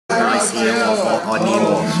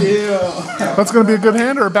That's going to be a good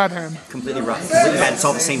hand or a bad hand? Completely rough. Completely bad. It's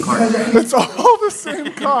all the same card. It's all the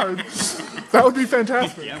same card. That would be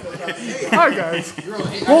fantastic. Hi guys.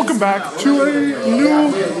 Welcome back to a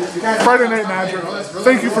new Friday Night Magic.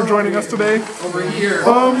 Thank you for joining us today.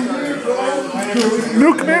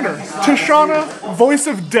 New commander, Tishana, Voice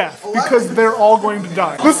of Death, because they're all going to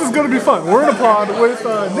die. This is going to be fun. We're in a pod with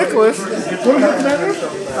Nicholas. What is your commander?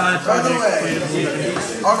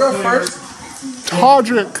 I'll go first.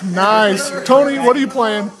 Todrick, nice. Tony, what are you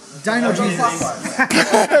playing? Dino Jesus.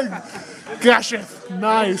 Gasheth,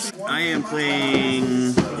 nice. I am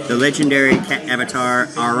playing the legendary cat avatar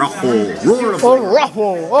Araho.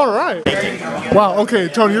 Araho, alright. Wow, okay,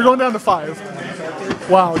 Tony, you're going down to 5.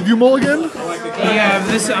 Wow, you mulligan? Yeah,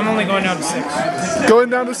 I'm only going down to 6. Going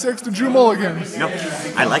down to 6, did you mulligan? Nope,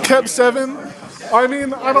 I like Kept 7. I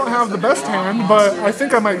mean, I don't have the best hand, but I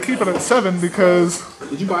think I might keep it at 7 because...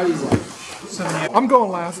 Did you buy these? I'm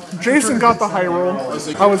going last. Jason got the high roll.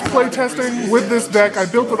 I was playtesting with this deck. I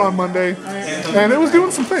built it on Monday, and it was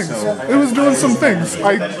doing some things.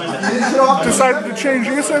 I decided to change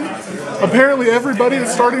Yisun. Apparently everybody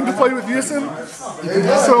is starting to play with Yisun,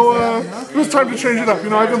 so it was time to change it up. You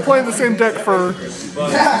know, I've been playing the same deck for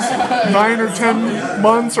 9 or 10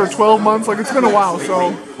 months or 12 months. Like, it's been a while,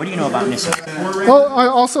 so... What do you know about Nissa? Well, I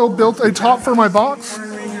also built a top for my box.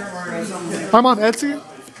 I'm on Etsy.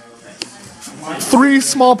 3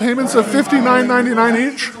 small payments of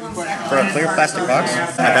 $59.99 each. For a clear plastic box? I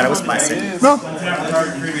thought it was plastic. No.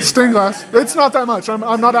 Stained glass. It's not that much.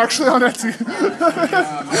 I'm not actually on Etsy.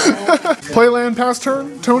 Play land pass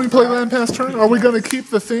turn? Tony, play land pass turn? Are we going to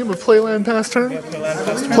keep the theme of play land pass turn?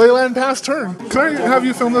 Play land pass turn. Can I have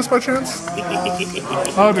you film this by chance?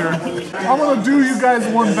 Oh dear. I'm going to do you guys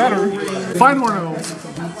one better. Find one of those.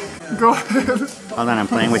 Go ahead. Hold on, I'm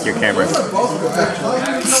playing with your camera.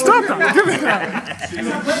 Stop that! Give me that!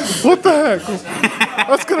 What the heck?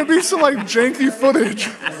 That's gonna be some like janky footage.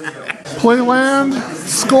 Play land,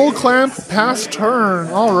 skull clamp, pass turn.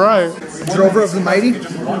 Alright. Drover of the Mighty.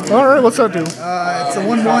 Alright, what's that do? It's a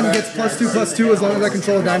 1/1, gets +2/+2 as long as I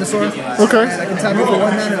control a dinosaur. Okay. And I can tap it for 1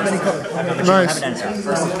 mana of any color. Nice. No,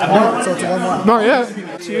 so it's a 1/1. Not yet.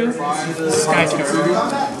 2, Sky Tower.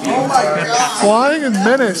 Flying and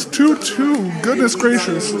Menace, 2/2. Goodness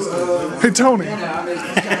gracious. Hey Tony,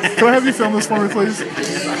 can I have you film this for me, please?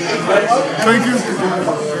 Thank you.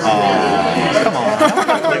 Come on, I want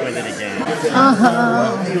to play with it again.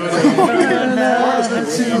 What are you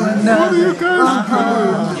guys doing?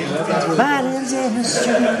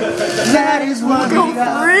 That is what Go 3?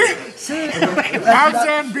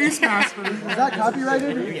 Abzan Beastmaster. Is that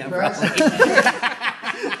copyrighted? Yeah, probably.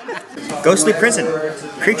 Ghostly Prison.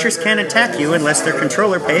 Creatures can't attack you unless their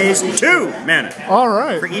controller pays 2 mana.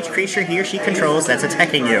 Alright. For each creature he or she controls that's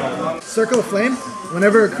attacking you. Circle of Flame.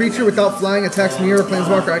 Whenever a creature without flying attacks me or a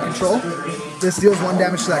planeswalker I control, this deals 1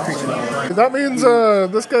 damage to that creature. That means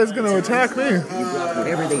this guy's going to attack me.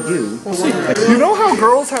 Whatever they do. You know how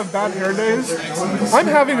girls have bad hair days? I'm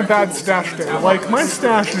having a bad stash day. Like, my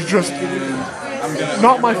stash is just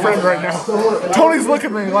not my friend right now. Tony's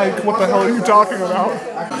looking at me like, what the hell are you talking about?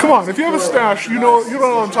 Come on, if you have a stash, you know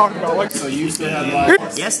what I'm talking about. Like,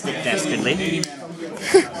 Yes, dastardly.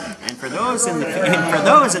 And for those in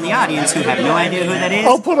the audience who have no idea who that is,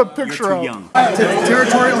 I'll put a picture you're up. too young.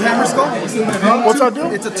 Territorial Hammer Skull. What's that do?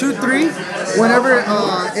 It's a 2/3. Whenever it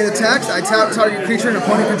attacks, I tap target creature an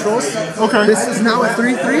opponent controls. Okay. This is now a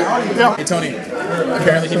 3/3. Yeah. Hey Tony,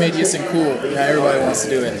 apparently he made Yisun cool. Now everybody wants to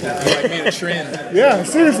do it. He like made a trend. Yeah,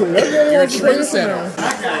 seriously. You're a trendsetter.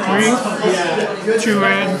 3, 2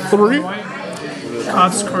 red. 3.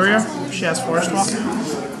 Cods Courier. She has Forest Walk.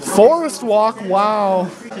 Forest Walk, wow.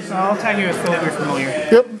 So I'll tag you with Philip, you're familiar.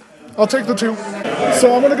 Yep, I'll take the 2.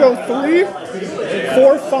 So I'm gonna go 3,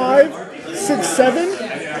 4, 5, 6, 7.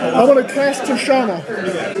 I'm gonna cast Tishana,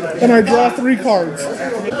 and I draw 3 cards.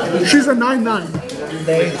 She's a 9/9.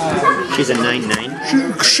 She's a 9/9.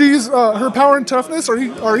 She's her power and toughness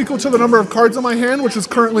are equal to the number of cards in my hand, which is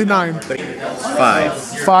currently 9. 5.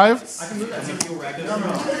 5.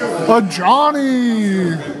 A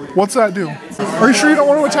Johnny. What's that do? Are you sure you don't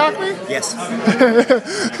want to attack me? Yes.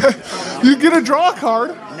 You get a draw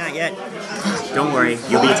card. Not yet. Don't worry,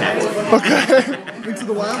 you'll be attacked. Okay. Into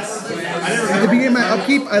the Wilds. At the beginning of my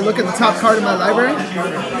upkeep, I look at the top card of my library.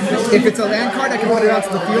 If it's a land card, I can put it onto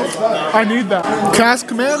the field. I need that. Cast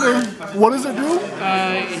Commander. What does it do?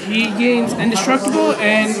 He gains Indestructible,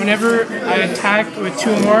 and whenever I attack with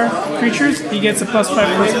 2 or more creatures, he gets a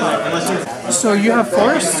 +5/+5. So you have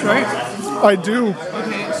forests, right? I do.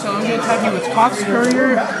 Okay, so I'm going to attack you with Cox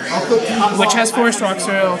Courier, which has Forest Walk,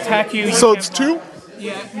 so it'll attack you. So it's 2?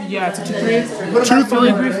 Yeah, it's a 2/3.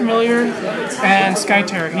 2/3 familiar and Sky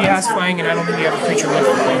Terror. He has flying, and I don't think you have a creature with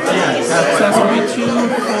flying. So that's gonna be 2,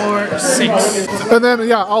 4, 6. And then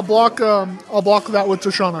yeah, I'll block that with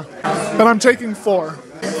Tishana. And I'm taking 4.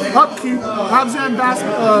 Upkeep, Abzan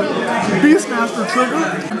Beastmaster trigger.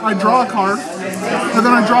 I draw a card, and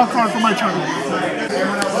then I draw a card for my turn.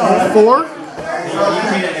 4.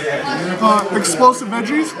 Explosive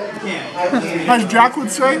Veggies. As Jack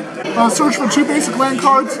would say, search for 2 basic land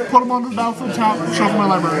cards, put them on the battlefield tap, shuffle my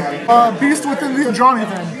library. Beast Within the Ajani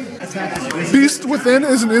then. Beast Within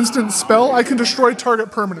is an instant spell. I can destroy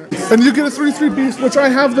target permanent. And you get a 3/3 beast, which I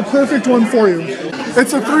have the perfect one for you.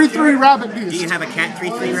 It's a 3/3 rabbit beast. Do you have a cat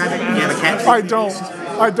 3/3 rabbit? Do you have a cat?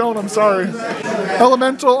 I don't, I'm sorry.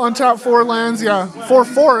 Elemental, untap 4 lands, yeah. 4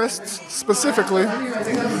 forests, specifically.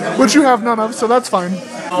 Which you have none of, so that's fine.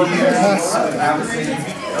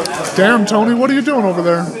 Damn, Tony, what are you doing over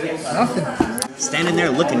there? Nothing. Standing there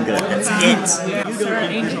looking good. That's it. Sarah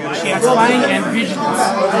Angel. She has flying and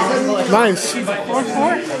vigilance. Nice. She's like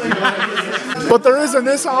 4/4? But there is a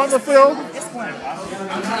Nissa on the field?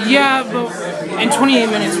 Yeah, but in 28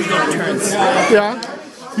 minutes we go to turns. Yeah.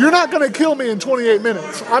 You're not going to kill me in 28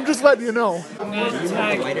 minutes. I'm just letting you know. I'm going to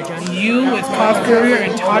attack you with Cloth Courier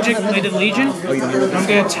and Tajik Bladed Legion. I'm going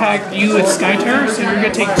to attack you with Sky Terror, so you're going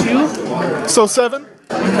to take 2. So 7?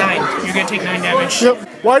 9. You're going to take 9 damage. Yep.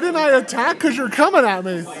 Why didn't I attack? Because you're coming at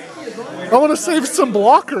me. I want to save some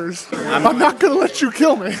blockers. I'm not going to let you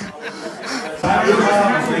kill me.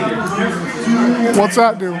 What's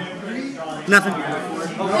that do? Nothing.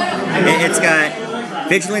 It's got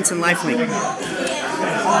vigilance and lifelink.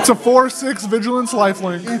 It's a 4/6 vigilance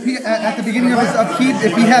lifelink. If he, at the beginning of his upkeep,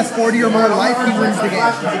 if he has 40 or more life, he wins the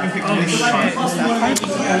game.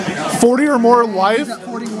 40 or more life? He's at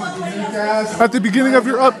 41. At the beginning of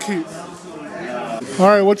your upkeep.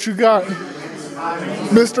 Alright, what you got?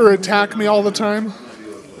 Mr. Attack Me All the Time?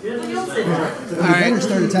 Alright,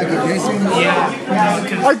 start attacking Jason.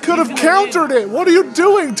 Yeah. I could have countered it! What are you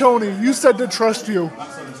doing, Tony? You said to trust you.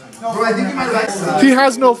 He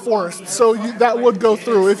has no forest, so that would go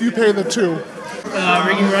through if you pay the 2.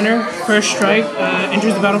 Rigging Runner, first strike,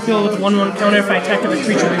 enters the battlefield with 1/1 counter if I attack with a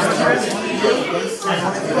creature based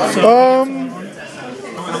on.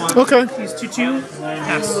 Okay. He's 2/2,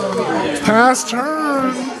 pass. Pass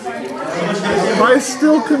turn. I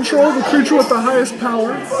still control the creature with the highest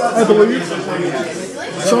power, I believe.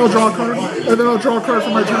 So I'll draw a card, and then I'll draw a card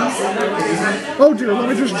for my turn. Oh dear, let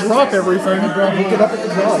me just drop everything. Hook it up with the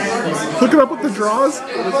draws. Hook it up with the draws?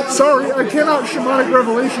 Sorry, I cannot Shamanic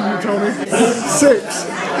Revelation you, Tony. 6.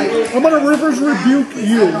 I'm gonna Rivers Rebuke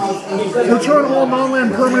you. Return all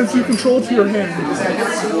non-land permanents you control to your hand.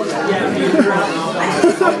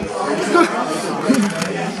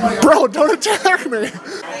 Bro, don't attack me!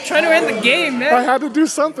 Trying to end the game, man. I had to do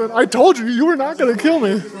something. I told you, you were not gonna kill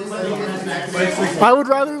me. I would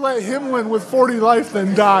rather let him win with 40 life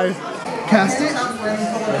than die. Cast it.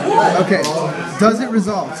 Okay. Does it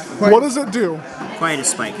resolve? What does it do? Quiet as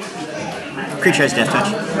Spike. Creature has Death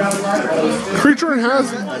Touch. Creature has...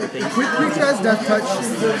 Quick creature has Death Touch.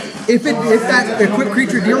 If that equipped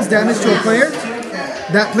creature deals damage to a player,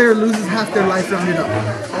 that player loses half their life rounded up.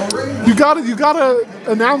 You gotta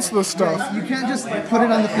announce this stuff. You can't just put it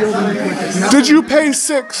on the field and equip it. Did you pay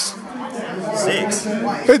 6? 6.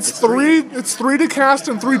 It's 3 to cast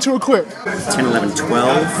and 3 to equip. 10, 11,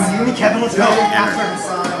 12.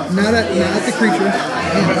 Not at the creature.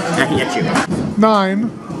 Attacking at you.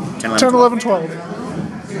 9, 10, 11, 12.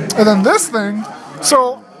 And then this thing,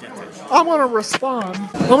 so I'm gonna respond.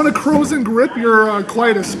 I'm gonna Crows and Grip your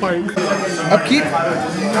Quietus Spike. Upkeep.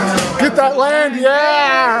 Get that land,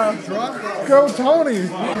 yeah! Draw. Go Tony!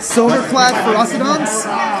 Silverclad Ferocidons.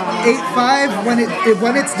 8/5.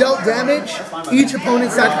 When it's dealt damage, each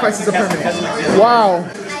opponent sacrifices a permanent. Wow.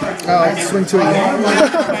 Swing to it.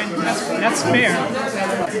 That's fair.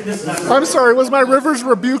 I'm sorry, was my River's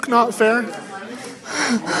Rebuke not fair?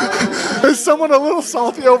 Is someone a little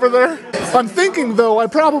salty over there? I'm thinking, though, I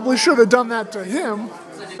probably should have done that to him.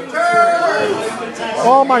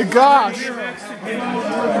 Oh my gosh.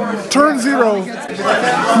 Turn 0.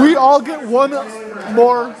 We all get 1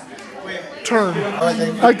 more turn.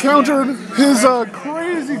 I countered his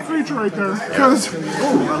crazy creature right there because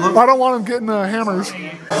I don't want him getting hammers.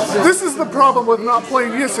 This is the problem with not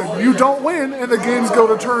playing Yissen. You don't win and the games go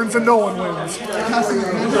to turns and no one wins.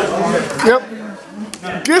 Yep.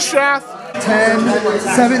 Gishath. 10,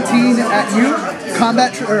 17 at you.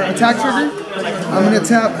 Combat or attack trigger. I'm gonna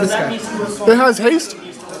tap this guy. It has haste?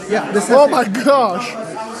 Yeah, this. Oh my gosh.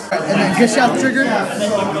 And then Gishath trigger.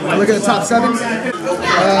 Look at the top 7.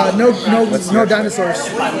 No dinosaurs.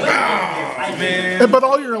 But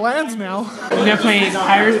all your lands now. We're gonna play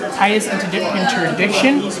highest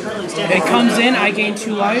interdiction. It comes in, I gain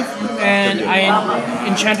 2 life, and I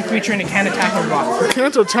enchant a creature and it can't attack or block.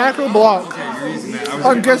 Can't attack or block.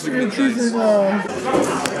 I'm guessing you're choosing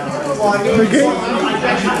negate.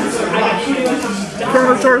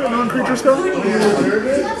 Counter target non-creature spell.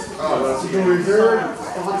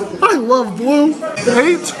 I love blue.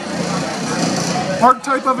 8.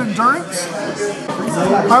 Archetype of endurance.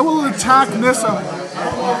 I will attack Nissa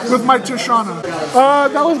with my Tishana.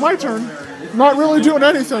 That was my turn. Not really doing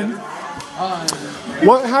anything.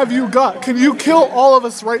 What have you got? Can you kill all of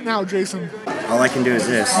us right now, Jason? All I can do is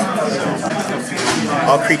this.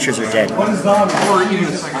 All creatures are dead. Okay,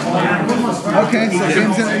 so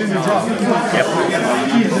game's gonna end in a draw. Yep.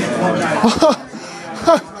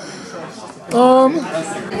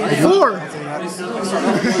 4.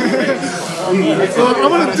 I'm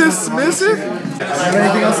gonna dismiss it.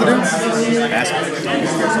 Anything else to do?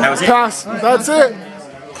 That was it. Pass. That's it.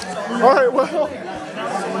 All right. Well,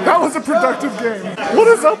 that was a productive game. What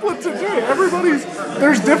is up with today?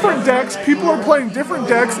 There's different decks. People are playing different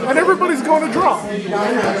decks, and everybody's going to draw.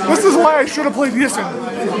 This is why I should have played Yissen.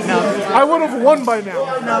 I would have won by now.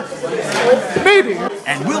 Maybe.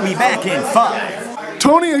 And we'll be back in 5.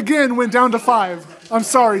 Tony again went down to 5. I'm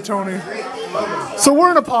sorry, Tony. So we're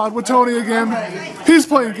in a pod with Tony again. He's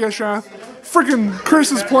playing Gishath. Freaking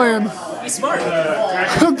Chris is playing. He's smart.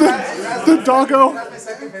 the doggo,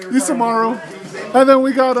 Isamaru. And then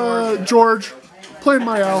we got George playing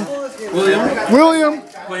Mael. William.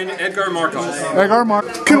 Playing Edgar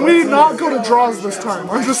Markov. Can we not go to draws this time?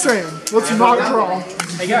 I'm just saying. Let's not draw.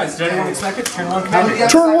 Hey guys, did anyone expect it? Turn 1 commander.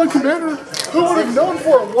 Turn 1 commander? Who would have known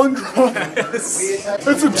for a 1 draw?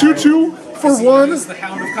 It's a 2/2 for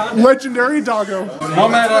 1 legendary doggo. 1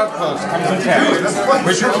 mana outpost comes in town.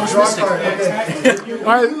 Where's your Mystic?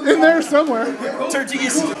 In there somewhere. Turn to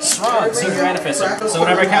use Sron, Senior Artificer. So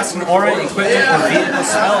whenever I cast an aura, equipment, or vehicle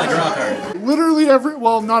spell, I draw a card. Literally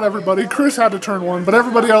not everybody. Chris had to turn 1, but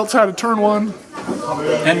everybody else had to turn 1.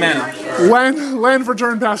 And mana. Land for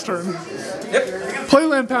turn, pass turn. Yep. Play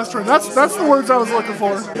land, pass turn. That's the words I was looking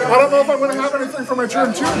for. I don't know if I'm going to have anything for my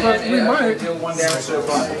turn 2, but we might.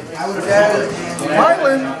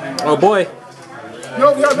 Island. Oh boy.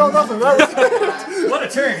 No, nothing. That was What a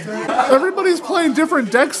turn. Everybody's playing different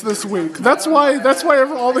decks this week. That's why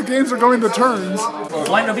all the games are going to turns.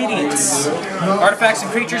 Blind Obedience. Artifacts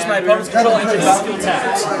and creatures my opponent's control enter the battlefield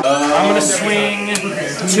tapped. I'm going to swing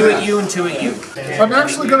 2 at you and 2 at you. I'm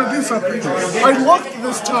actually going to do something. I looked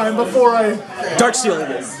this time before I Dark Stealing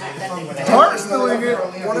it. Dark Stealing it.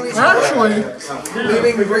 Actually,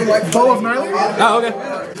 Bow of Nile. Oh, okay.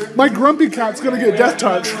 My grumpy cat's going to get Death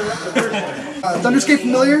Touch. Thunderscape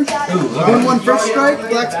Familiar. 1/1 first strike.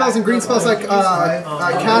 Black spells and green spells like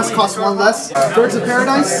cast cost 1 less. Birds of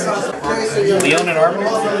Paradise. Leon and Arbiter.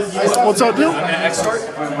 What's that do? I'm going to extort.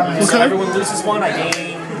 So everyone loses 1, I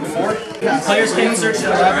gain 4. Players can search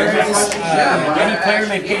their libraries. Any player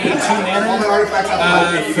may pay 2 mana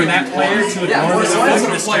for that player to ignore this effect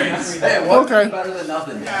this turn. Okay.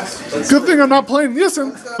 Good thing I'm not playing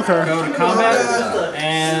Yissen. Okay. Go to combat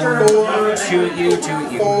and 2 at you, 2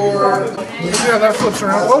 at you. Yeah, that flips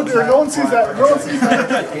around. Oh dear, no one sees that.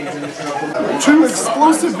 2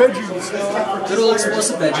 explosive veggies. Little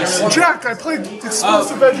explosive veggies. Jack, I played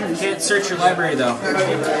explosive veggies. Can't search your library though.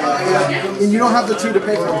 And you don't have the 2 to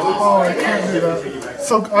pay for it. Oh, I can't do that.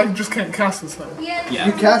 So I just can't cast this thing. Yeah.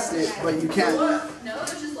 You cast it, but you can't.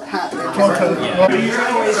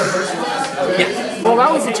 Well,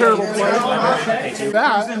 that was a terrible play.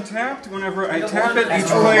 That. Tapped. Whenever I tap it, each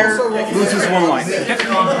player loses 1 life.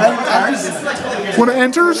 When it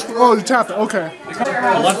enters, oh, you tap it. Okay.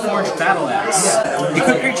 Bloodforged Battle Axe.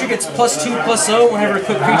 Equipped creature gets +2/+0 whenever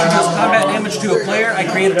equipped creature deals combat damage to a player. I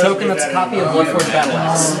create a token that's a copy of Bloodforged Battle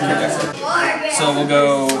Axe. So we'll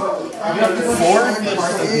go 4,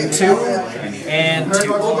 2, and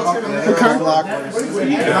 2. Okay.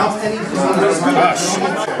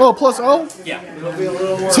 Oh, +0? Yeah.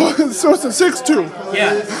 So it's a 6/2.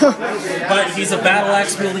 Yeah. But he's a battle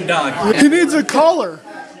axe wielding dog. He needs a collar.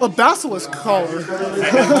 A basilisk collar.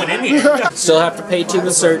 Still have to pay 2 to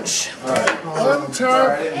search.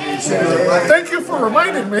 Untap. Thank you for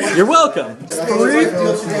reminding me. You're welcome. 3.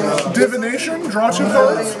 Divination. Draw 2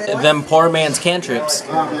 cards. Them poor man's cantrips.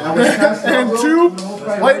 And 2.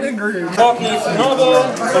 Lightning Greed. Talking Noble.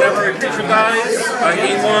 Whenever a creature dies, I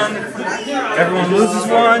gain 1. Everyone loses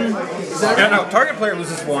 1. Yeah, no, target player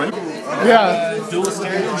loses 1. Yeah. Duelist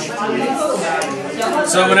damage.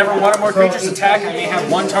 So whenever one or more creatures attack, I may have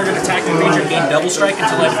one target attacking creature gain double strike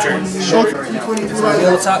until end of turn.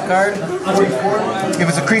 Reveal the top card. If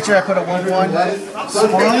it's a creature, I put a 1/1.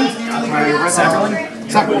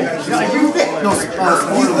 Sapperling. No,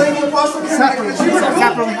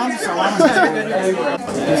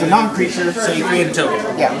 It's a non-creature. So you create a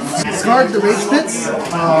token. Yeah. Discard the Rage Pits.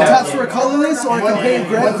 Taps for a colorless, or you can pay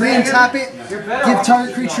green, tap it. Give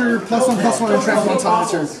target creature +1/+1 and trap 1 time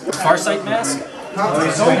return. Farsight Mask.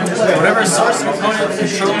 Whatever a sorcerer opponent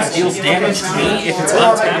controls deals damage to me, if it's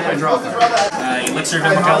untapped, I draw a card. Elixir of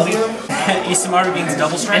Immortality. Isamaru gains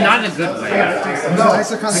double strike. And not in a good way.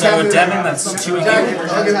 So with Devin, that's 2 again.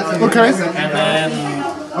 Okay. And then.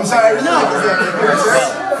 I'm sorry, no.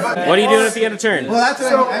 What are you doing at the end of turn? Well, that's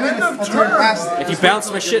what I mean. A turn fast. If you bounce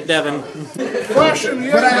my shit, Devin. Flash in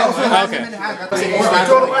the But I end. also have Okay. him in hand.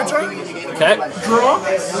 Go to my turn. Okay. Draw.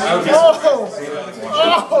 Oh!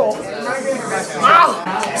 Oh! Ow!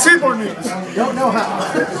 Seaborn needs. Don't know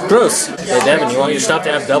how. Gross. Hey, Devin, you want your stuff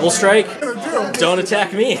to have double strike? Don't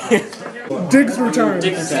attack me. Dig through time.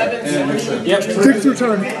 Yep. Dig through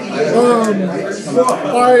time.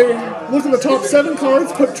 I look at the top 7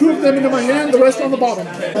 cards, put 2 of them into my hand, the rest on the bottom.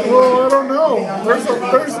 Well, I don't know.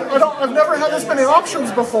 I've never had this many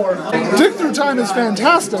options before. Dig through time is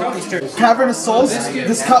fantastic. Cavern of Souls.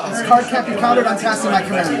 This card can't be countered on casting my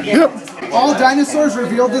command. Yep. All dinosaurs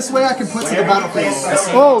revealed this way I can put to the battlefield.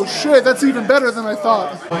 Oh shit, that's even better than I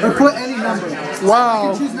thought. Or put any number.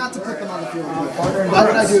 Wow. Choose not to put them on the field. Why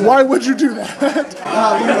would I do that? Why would you do that?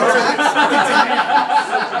 When it attacks,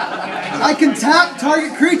 I can tap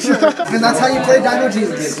target creature. And that's how you play Dino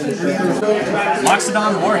Jesus.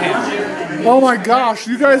 Loxodon Warhammer. Oh my gosh,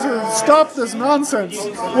 you guys are stop this nonsense.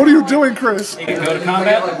 What are you doing, Chris? Go to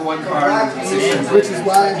combat. Which is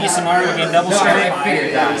why Isamaru gain double strike.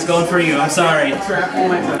 It's going for you, I'm sorry.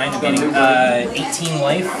 I'm getting 18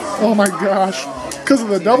 life. Oh my gosh. Because of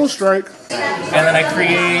the double strike. And then I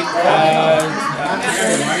create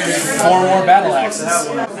 4 more battle axes.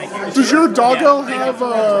 Does your doggo have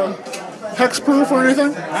hexproof or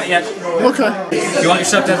anything? Not yet. Okay. You want your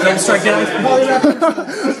stuff to have double strike down?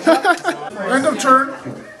 End of turn.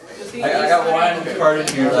 I got one card in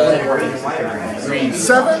here that green.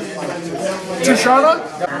 7. Tishana.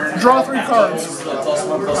 Draw 3 cards.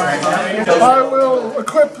 I will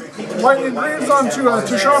equip lightning greens onto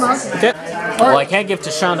Tishana. Okay. Well, I can't give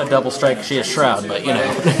Tishana double strike. She has Shroud, but you know.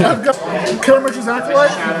 I've got Karamirch's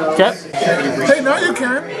Acolyte. Okay. Hey, now you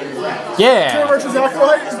can. Yeah. Karamirch's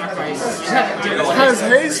Acolyte has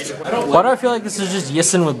haste. Why do I feel like this is just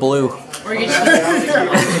Yissen with blue?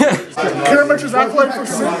 Karamirch's Acolyte for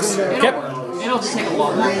 6. Yep. It'll just take a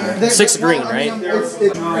long 6 green, right?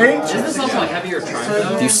 8. Is this also a heavier charge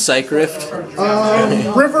though? You Psych Rift?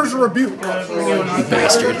 River's Rebuke. You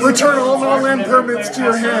bastard. Return all non-land permits to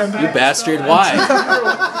your hand. You bastard. Why?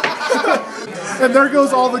 And there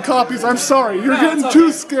goes all the copies. I'm sorry. You're getting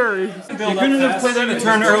too scary. You couldn't have played that a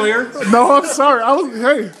turn earlier? No, I'm sorry.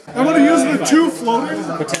 Hey, I'm going to use the 2 floating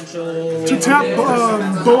to tap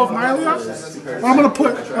Bow of Nylea. I'm going to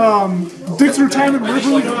put Dig Through Time and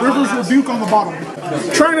River's Rebuke on the bottom.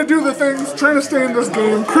 Trying to do the things, trying to stay in this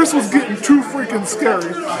game. Chris was getting too freaking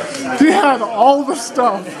scary. He had all the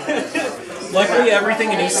stuff. Luckily,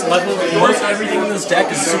 everything in East level, most everything in this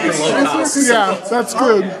deck is super low cost. Yeah, that's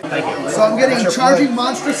good. So I'm getting Charging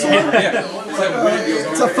Monster Sword.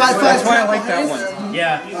 It's a 5/5. That's why I like that one.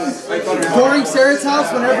 Yeah. Boring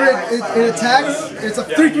Ceratops, whenever it attacks, it's a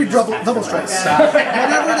 3/3 double strike.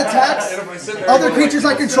 Whenever it attacks, other creatures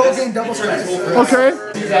I control gain double strike. Okay.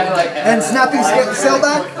 And Snapping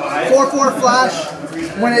Sailback, 4/4 flash.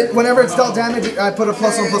 Whenever it's dealt damage, I put a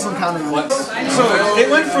 +1/+1 counter on it. So it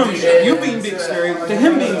went from you being big scary to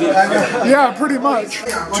him being big scary. Yeah, pretty much.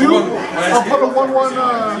 2, I'll put a 1/1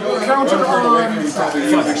 counter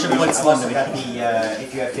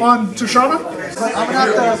on Tishana. I'm gonna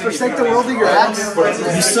have to forsake the world of your axe.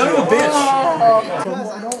 You son of a bitch. Because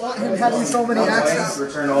I don't want him having so many axes.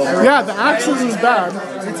 Yeah, the axes is bad.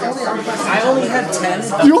 I only had 10.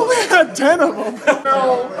 You only had 10 of them.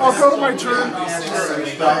 I'll go to my turn.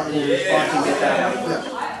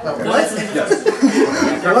 What?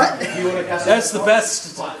 That's the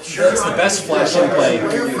best. That's the best flash in play. I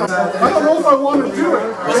don't know if I want to do it.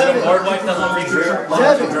 Was it a board wipe that Hungry drew?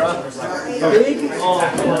 Big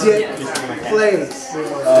dick plays.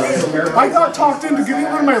 I got talked into getting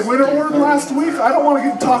rid of my Winter Orb last week. I don't want to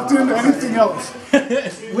get talked into anything else.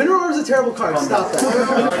 Winter Orb is a terrible card. Stop that.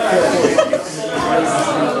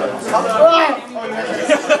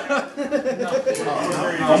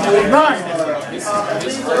 9.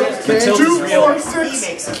 Until 2, it's real. 4,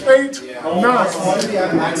 6, 8, 9.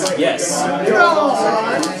 Yes.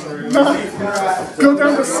 9. Go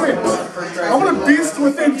down to 6. I want to beast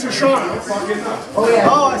within Tishana.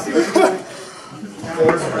 Oh, I see what you're doing.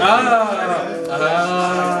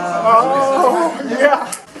 Oh,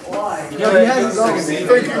 yeah. He has his own.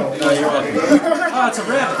 Thank you. Oh, it's a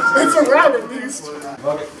rabbit. It's a rabbit beast.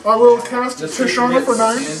 I will cast Tishana for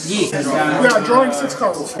 9. Yeah, drawing 6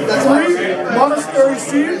 cards. 3, Monastery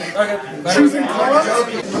Siege. Choosing cards.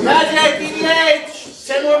 Magic, EDH!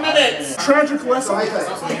 10 more minutes! Tragic Lesson.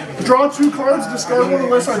 Draw 2 cards, discard 1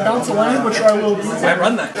 unless I bounce a land, which I will do. I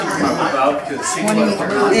run that.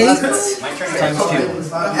 28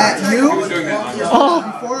 at you.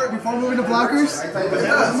 Before moving to blockers,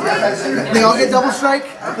 they all get double strike.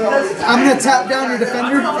 I'm gonna tap down your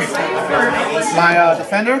defender. My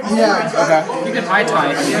defender? Yeah. Okay. You can high tie.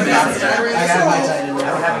 I got my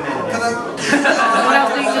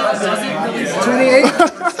 28.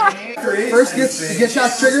 First gets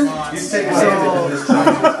shots triggered.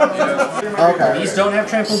 Okay. These don't have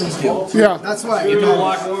trample, these do. Yeah. That's why. You can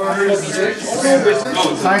block these are.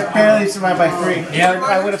 So I barely survived by 3. Yeah.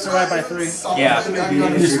 I would have survived by 3. Yeah.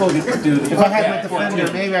 If I had my defender,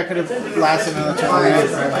 maybe I could have lasted another turn.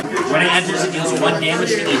 When it enters, it deals 1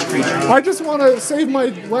 damage to each creature. I just want to save my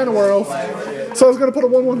Llanowar Elf, so I was going to put a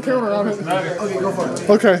 1/1 counter on it. Okay, go for it.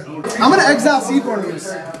 Okay. I'm gonna exile Seaborn use.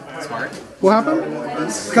 What happened?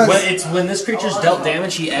 When this creature's dealt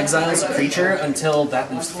damage, he exiles a creature until that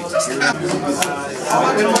moves to face.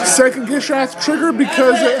 Second Gishath trigger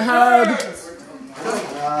because it had.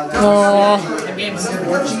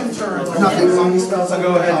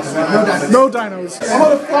 No dinos. I'm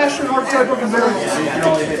gonna flash an archetype of American.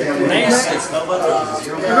 And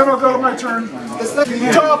then I'll go to my turn.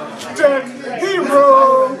 Top deck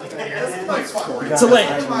hero! It's a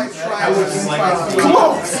land.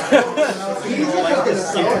 Close!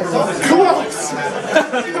 Close!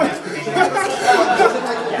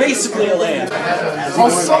 Basically a land. I'll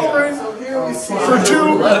Sovereign for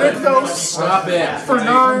 2, Nykthos for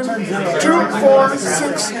 9, 2, 4,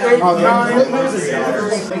 6, 8,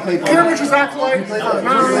 9. Carriage's Acolyte for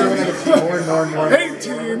 9,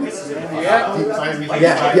 18.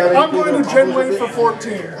 I'm going to Genway for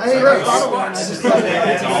 14.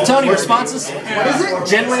 Tony, responses? What is it?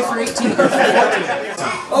 Genway for 18 or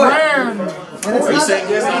 14? Land!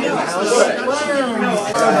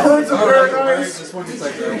 Birds of Paradise.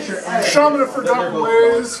 Shaman of Forgotten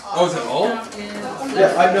Ways. Oh, is it all?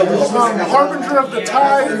 Harbinger of the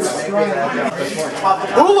Tides.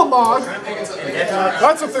 Ulamog.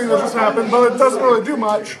 That's a thing that just happened, but it doesn't really do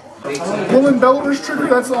much. Woolen Bellower's trigger,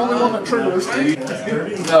 that's the only one that triggers. No,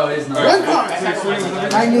 it's not. One card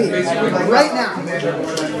I need right now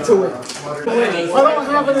to win. I don't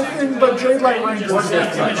have anything but Jade Light Rangers. What's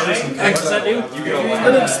that do?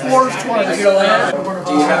 It explores twice. Do you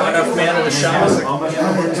have enough mana to shaman?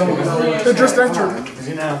 It just entered,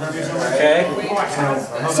 Okay.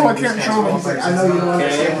 so I can't show them.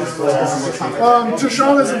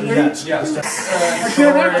 Tishana's an 8. I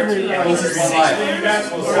can't activate that.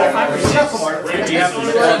 Do you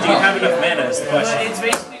have enough mana is the question.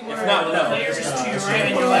 If not, no.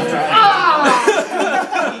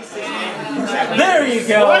 There you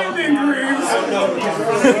go. Lightning Greaves.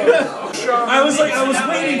 I was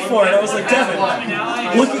waiting for it. I was like, Devin,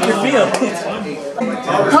 look at your field.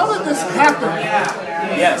 How did this happen?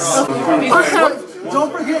 Yes.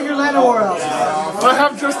 Don't forget your Llanowar Elf. I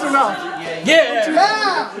have just enough. Yeah.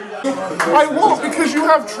 Yeah! I won't because you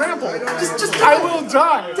have trample. I will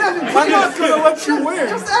die. I'm not gonna let you win.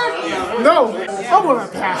 No, I'm gonna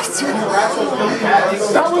pass.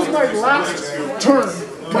 That was my last turn.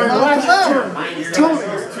 My last turn. Tony,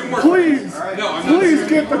 please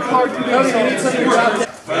get the card to me.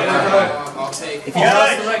 If you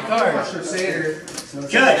draw the right card.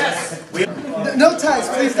 Good. No ties,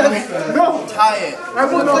 please. No, Tie it. I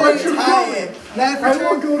will not let you Tie kill me. it. Land for I turn.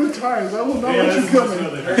 won't go to ties. I will not let you kill me.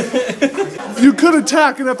 You could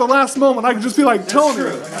attack, and at the last moment, I could just be like, Tony,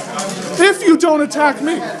 if you don't attack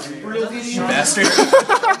me. Bastard.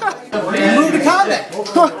 Move to combat.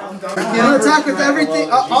 You attack with everything.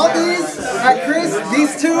 All these at Chris,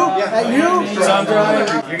 these 2 at you. So I'm drawing.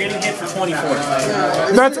 You're getting hit for 24.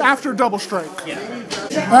 That's after double strike.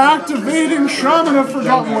 Activating Shaman of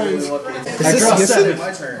Forgotten Ways. Is this Yissen?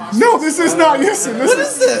 No, this is not Yissen. What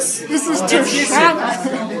is this? This is Tishana.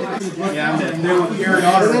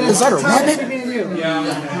 Is that a rabbit?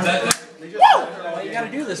 You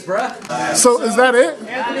gotta do this, bruh. So is that it?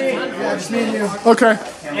 Yeah, just me and you. Okay.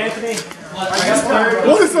 Anthony.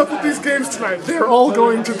 What is up with these games tonight? They're all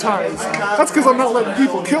going to ties. That's because I'm not letting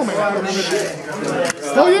people kill me.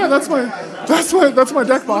 Oh yeah, that's my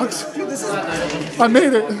deck box. I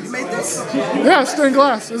made it. You made this? Yeah, stained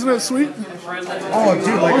glass. Isn't it sweet? Oh,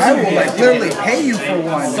 dude, like I will like literally pay you for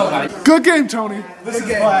one. Good game, Tony. Good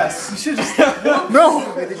glass. You should just.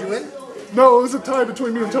 No. Wait, did you win? No, it was a tie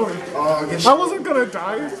between me and Tony. Oh, I wasn't gonna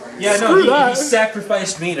die. Yeah, Screw no, that. he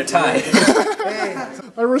sacrificed me to tie.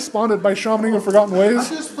 I responded by summoning in Forgotten Ways.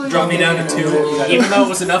 Drop me down to 2, even though it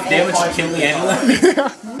was enough damage to kill me anyway. Yeah.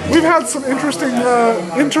 We've had some interesting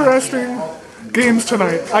games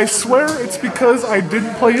tonight. I swear it's because I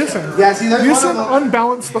didn't play Yissen. Yeah, see, that's Yissen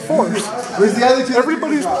unbalanced the force. Where's the other two?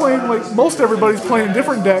 Everybody's playing, like, most everybody's playing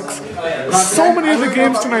different decks. So many of the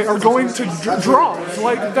games tonight are going to draws.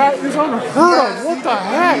 Like, that is unheard of. What the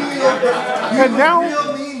heck? And now,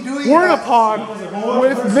 we're in a pod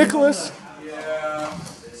with Nicholas.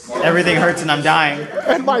 Everything hurts and I'm dying.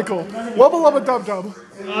 And Michael. Wubba lubba dub dub.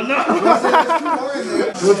 Oh, no.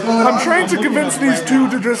 I'm trying to convince these two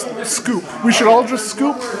to just scoop. We should all just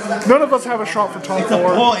scoop. None of us have a shot for top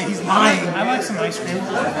 4. Boy, he's lying. I like some ice cream.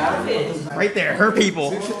 Right there, her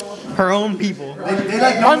people. Her own people.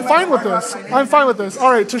 I'm fine with this. I'm fine with this.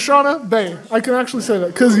 All right, Tishana, bae. I can actually say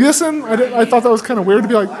that. Because Yissen, I thought that was kind of weird to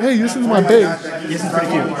be like, hey, Yissen's my bae. Yissen's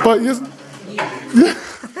pretty cute. But Yissen...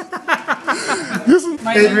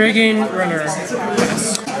 My rigging runner.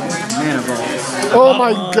 Oh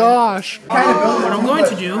my gosh. What I'm going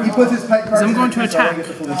to do He puts his pet card. is I'm going to attack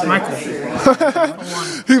Michael.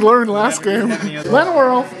 He learned last game.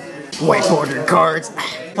 Lanowaro. White bordered cards.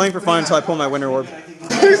 Playing for fun until I pull my winter orb.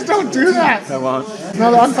 Please don't do that. I won't.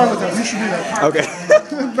 No, I'm fine with that. You should do that. Okay.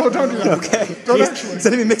 No, don't do that. Okay. Don't Jeez, actually.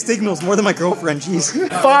 sending me mixed signals more than my girlfriend. Jeez.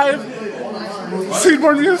 5.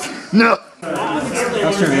 Seedborn Muse. No.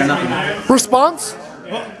 Response.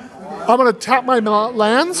 I'm going to tap my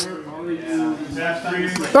lands.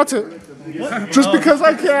 That's it. Just because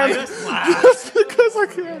I can. Just because I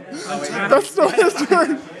can. That's still his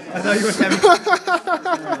turn. I thought you were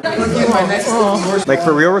having. Like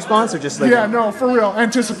for real response or just like? Yeah, no, for real.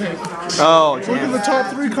 Anticipate. Oh, Look at the top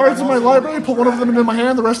 3 cards in my library, put one of them into my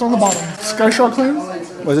hand, the rest on the bottom. Skyshock Claim,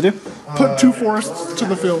 what does it do? put 2 forests to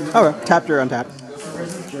the field. Okay, tapped or untapped?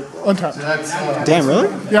 Untapped. Damn, really?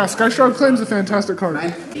 Yeah, Skyshock Claim is a fantastic card.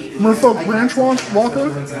 Merfolk Branch Walker,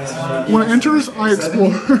 when it enters, I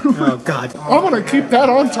explore. Oh god. I'm going to keep that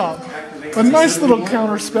on top. A nice little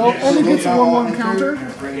counter spell, only gets a 1/1 counter.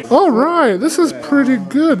 Alright, this is pretty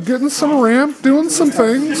good. Getting some ramp, doing some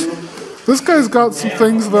things. This guy's got some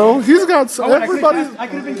things though. He's got some, everybody. I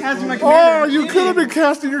could have been casting my Oh, you could have been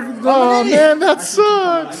casting your. Oh man, that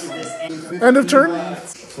sucks. End of turn.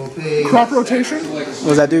 Crop rotation. What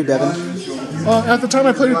does that do, Devin? At the time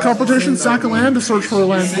I played crop rotation, sack a land to search for a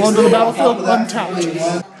land. Go onto the battlefield,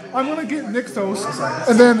 untapped. I'm going to get Nykthos,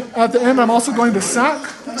 and then at the end I'm also going to sack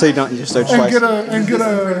So you just search and twice. get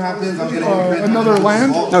another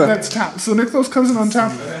land that's tapped. So Nykthos comes in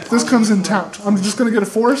untapped. This comes in tapped. I'm just going to get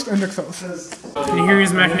a forest and Nykthos. And here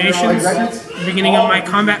is machinations. Beginning of my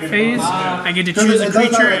combat phase, I get to choose a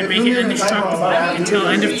creature and make it indestructible until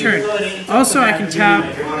end of turn. Also, I can tap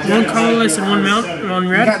 1 colorless and 1 mount, 1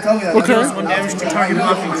 red. It deals 1 damage to target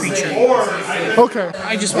blocking creature. Okay.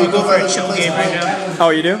 I just want to go for a chill game right now. Oh,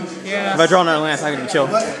 you do? Yeah. If I draw another lance, I'm gonna be chill.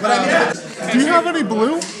 Do you have any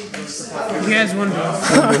blue? He has 1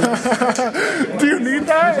 blue. Do you need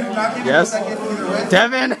that? Yes.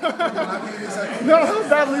 Devin. No, how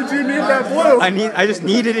badly do you need that blue? I just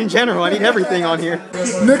need it in general. I need everything on here.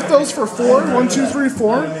 Nykthos for 4. 1, 2, 3,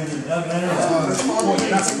 4.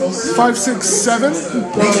 5, 6, 7.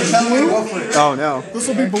 Blue. Oh no. This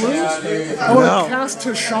will be blue. I want to cast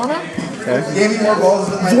Tishana.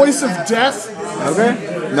 Okay. Voice of Death. Okay.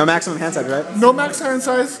 No maximum hand size, right? No max hand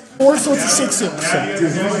size. 4, so it's a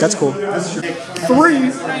 6/6. That's cool. 3.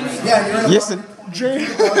 Yissen.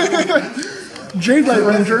 Jade Light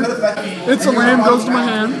Ranger. It's a land, goes to my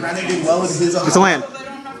hand. It's a land.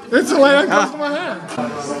 It's a land, goes to my hand. Do you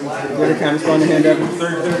have a counter spell in your hand, Devin? Do you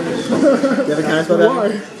have a counter spell, Devin? Why?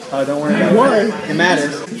 Oh, don't worry about Why? it. It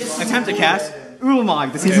matters. Attempt to cast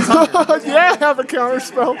Ulamog, the season's hunter. Yeah, I have a counter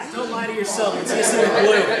spell. Don't lie to yourself, it's Yissen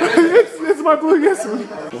with blue. It's my blue Yissen.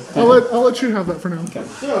 I'll let you have that for now.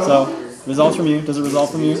 So, results from you. Does it resolve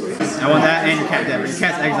from you? I want that and your cat, Devin. Your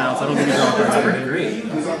cat's exile, so I don't think you draw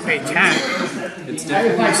cards. Wait, cat.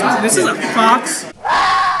 This is a fox.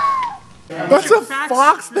 That's a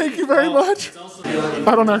fox, thank you very much.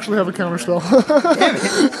 I don't actually have a counter spell.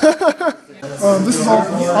 This is all.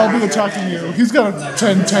 I'll be attacking you. He's got a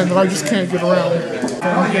 10-10 that I just can't get around.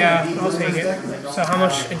 Yeah, I'll take it. So how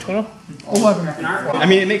much in total? 11. I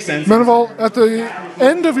mean, it makes sense. Manival, at the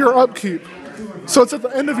end of your upkeep, so it's at the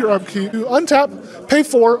end of your upkeep, you untap, pay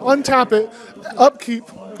 4, untap it, upkeep,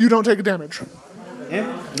 you don't take a damage. Yeah,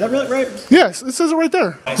 is that really right? Yes, it says it right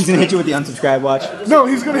there. He's gonna hit you with the unsubscribe watch. No,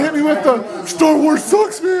 he's gonna hit me with the Star Wars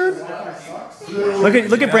sucks, man.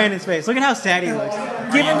 Look at Brandon's face. Look at how sad he looks.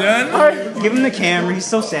 Give him the camera. He's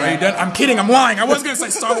so sad. Are you done? I'm kidding. I'm lying. I was gonna say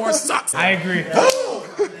Star Wars sucks. I agree.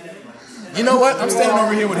 You know what? I'm standing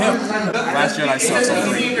over here with him. The Last Jedi sucks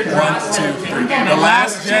on 3. 1, 2, 3. The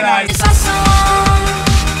Last Jedi.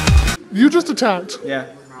 You just attacked. Yeah.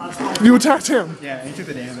 You attacked him. Yeah, he took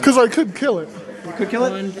the damage. Because I could kill it. You could kill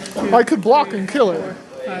it? I could block and kill it.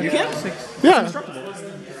 You can? Yeah.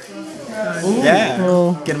 Yeah.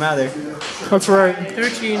 Oh, Get him out of there. that's right.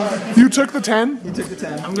 13. You took the 10? You took the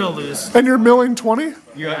 10. I'm gonna lose. And you're milling 20?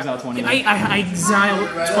 You exile 20. I exile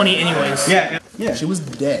 20 anyways. Yeah. Yeah. She was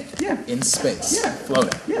dead. Yeah. In space. Yeah.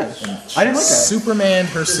 Floating. Yeah. I didn't like that. Superman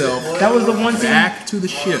herself. That was the one thing. Back to the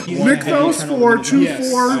ship. Mythos for 2,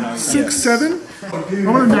 4, 6, 7. I'm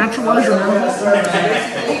gonna naturalize your mana.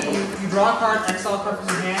 You draw a card, exile a card from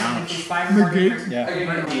your hand, and take 5 Negate. Yeah.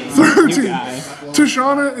 13.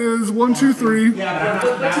 Tishana is 1, 2, 3,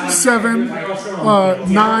 7,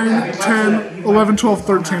 9, 10, 11, 12,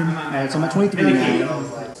 13. Alright, so I'm at 23 now.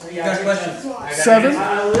 7.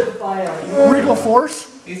 Regal Force.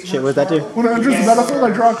 Shit, what did that do? When it enters the battlefield,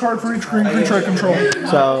 I draw a card for each green creature I control.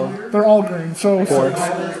 So, They're all green, so 4.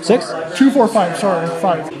 6? 2, 4, 5, sorry,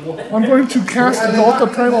 5. I'm going to cast Gulp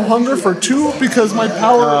of Primal Hunger for 2 because my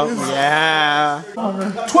power is Yeah.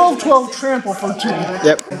 12, 12 trample for 2.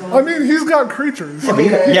 Yep. I mean, he's got creatures.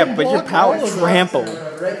 Yeah, but your power trample.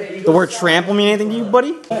 The word trample mean anything to you,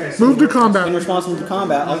 buddy? Move to In combat. response to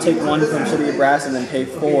combat, I'll take 1 from City of Brass and then pay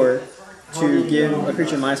 4 to give a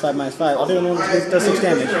creature -5/-5. I'll take the one that does 6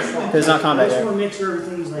 damage because it's not combat yet.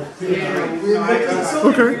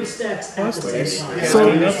 Okay. So,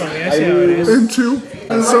 into.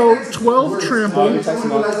 So, 12 trample,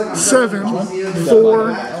 7,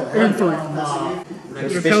 4, and 3.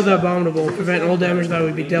 Repel the Abominable. Prevent all damage that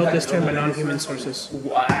would be dealt this turn by non-human sources.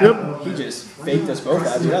 Yep. He just faked us both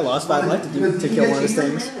out, dude. I lost 5 life to kill one of his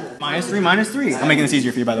things. -3/-3. I'm making this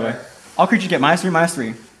easier for you, by the way. All creatures get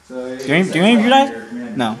 -3/-3. Do any of you die?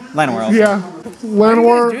 No. Llanowar also. Yeah.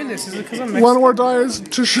 Llanowar. Doing this is it because I'm Mexican? Llanowar dies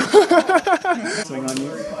to Swing on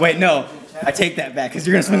you. Wait, no. I take that back because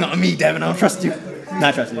you're going to swing on me, Devin. I don't trust you.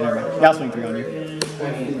 Not trust you, never mind. Yeah, I'll swing 3 on you.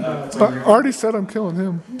 I already said I'm killing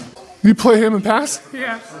him. You play him and pass?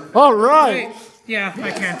 Yeah. All right. Yeah,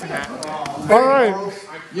 I can't do that. All right.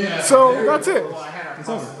 So that's it.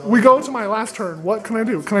 We go to my last turn. What can I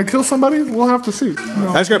do? Can I kill somebody? We'll have to see. No.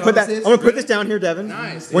 I'm just going to put that. I'm going to put this down here, Devin.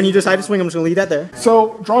 When you decide to swing, I'm just going to leave that there.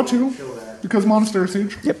 So draw 2 because Monastery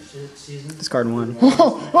Siege. Yep. Discard 1.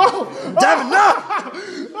 Oh! Devin, no!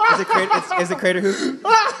 Is it Crater Hoof?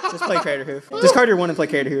 Just play Crater Hoof. Discard your 1 and play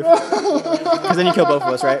Crater Hoof. Because then you kill both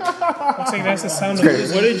of us, right? Looks like that's the sound of Crater it.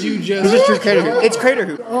 Hoof. What did you just... It's just Crater Hoof. It's Crater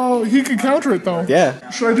Hoof. Oh, he can counter it though. Yeah.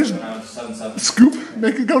 Should I just scoop,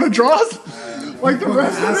 make it go to draws? Like the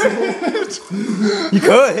rest of it? You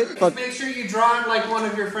could. But... Make sure you draw it like one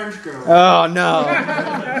of your French girls. Oh, no.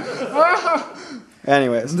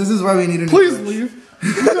 Anyways. This is why we need a Please leave.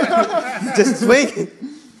 Just swing.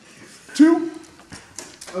 2,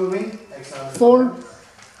 4,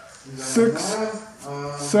 6,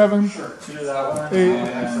 7, 8.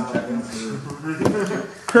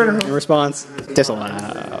 Crater Hoof. Your response.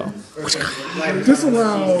 Disallow.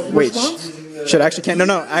 Disallow. Wait. Response? Shit, I actually can't.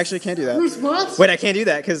 No, I actually can't do that. Response? Wait, I can't do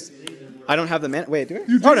that because I don't have the mana. Wait, do I?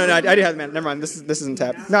 Oh, no, I do have the mana. Never mind. This isn't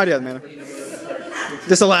tapped. No, I do have the mana.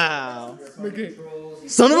 Disallow. Negate.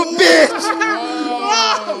 Son of a bitch!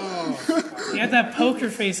 You had that poker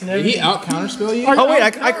face and Did everything. he out counterspell you? Oh, wait,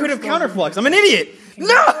 I could have counterfluxed. I'm an idiot.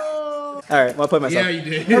 No! Alright, well, I played myself. Yeah, you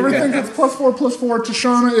did. Everything gets +4/+4.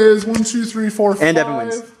 Tishana is 1, 2, 3, 4, 5. And Devin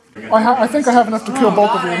wins. I think I have enough to kill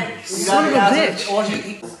both of you. Son of a bitch.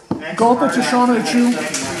 Gulpa, Tishana, Ichu.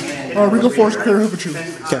 Regal Force, Crater Hoof, Ichu.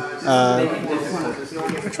 Okay.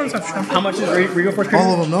 Which ones have trample? How much is Regal Force?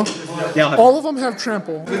 All of them, no? Yeah, I'll have All of them have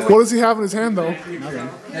trample. What does he have in his hand, though? I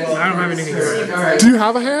don't have anything. Do you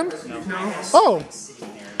have a hand? No. Oh,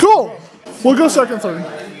 cool. We'll go second, third.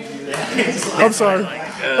 I'm sorry.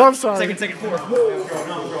 I'm sorry. Second, fourth.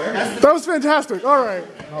 That was fantastic. All right.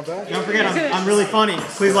 Don't forget, I'm really funny.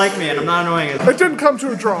 Please like me, and I'm not annoying. It didn't come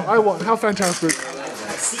to a draw. I won. How fantastic.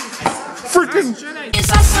 Freaking. It's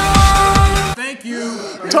awesome. Thank you.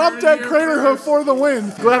 Top deck Crater Hoof for the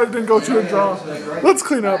win. Glad it didn't go to a draw. Let's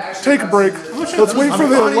clean up, take a break. Let's wait for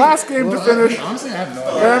the last game to finish,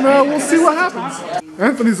 and we'll see what happens.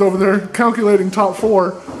 Anthony's over there calculating top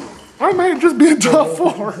 4. I might just be in top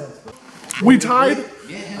 4. We tied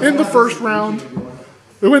in the first round.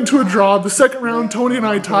 It went to a draw. The second round, Tony and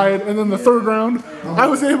I tied, and then the third round, I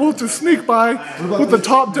was able to sneak by with the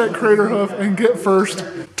top deck Crater Hoof and get first.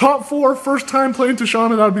 Top 4, first time playing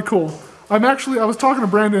Tishana, that'd be cool. I was talking to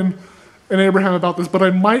Brandon and Abraham about this, but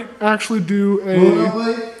I might actually do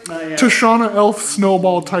a Tishana Elf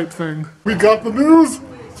Snowball type thing. We got the news.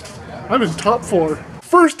 I'm in top 4.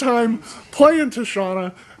 First time playing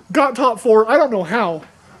Tishana, got top 4. I don't know how,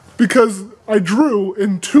 because I drew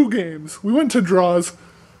in 2 games. We went to draws,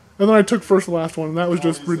 and then I took first and last one, and that was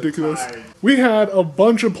just ridiculous. We had a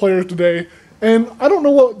bunch of players today, and I don't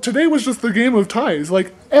know what, today was just the game of ties.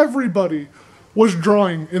 Like, everybody was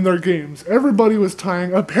drawing in their games. Everybody was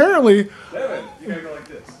tying. Apparently... Devin, you gotta go like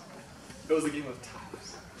this. It was a game of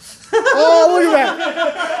ties. Oh, look at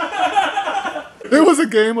that! It was a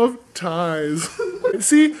game of ties.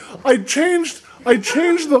 See, I changed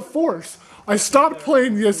the force. I stopped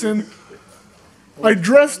playing Yisin. I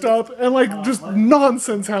dressed up, and like, just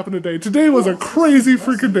nonsense happened today. Today was a crazy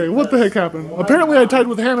freaking day. What the heck happened? Apparently I tied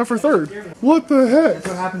with Hannah for 3rd. What the heck? That's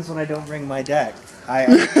what happens when I don't bring my deck.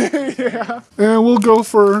 Yeah. And we'll go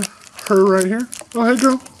for her right here. Oh, hey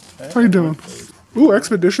girl. How you doing? Ooh,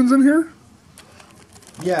 Expedition's in here?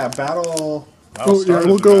 Yeah, battle... Oh, yeah,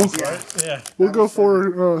 we'll go... Yeah. We'll go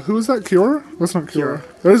for... who is that? Kiora? That's not Kiora.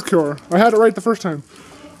 That is Kiora. I had it right the first time.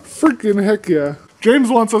 Freaking heck yeah. James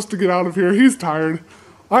wants us to get out of here. He's tired.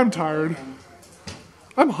 I'm tired.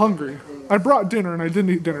 I'm hungry. I brought dinner and I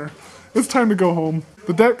didn't eat dinner. It's time to go home.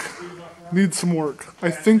 The deck needs some work.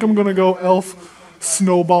 I think I'm gonna go Elf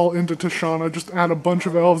Snowball into Tishana. Just add a bunch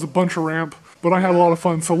of elves, a bunch of ramp. But I had a lot of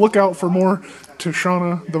fun. So look out for more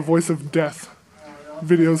Tishana, the Voice of Death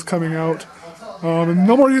videos coming out. And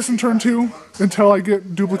no more Yisin Turn 2 until I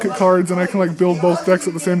get duplicate cards and I can like build both decks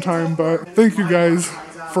at the same time. But thank you guys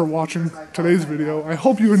for watching today's video. I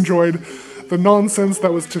hope you enjoyed the nonsense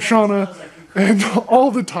that was Tishana and all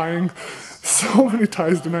the tying. So many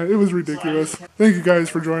ties tonight. It was ridiculous. Thank you guys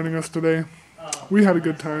for joining us today. We had a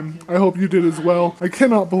good time. I hope you did as well. I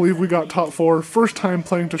cannot believe we got top 4. First time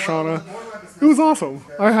playing Tishana. It was awesome.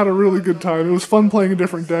 I had a really good time. It was fun playing a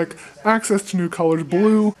different deck. Access to new colors.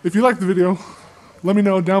 Blue. If you liked the video, let me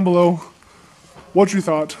know down below what you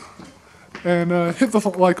thought. And hit the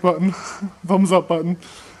like button, thumbs up button,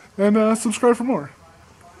 and subscribe for more.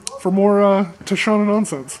 For more Tishana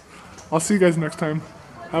nonsense. I'll see you guys next time.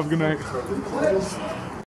 Have a good night.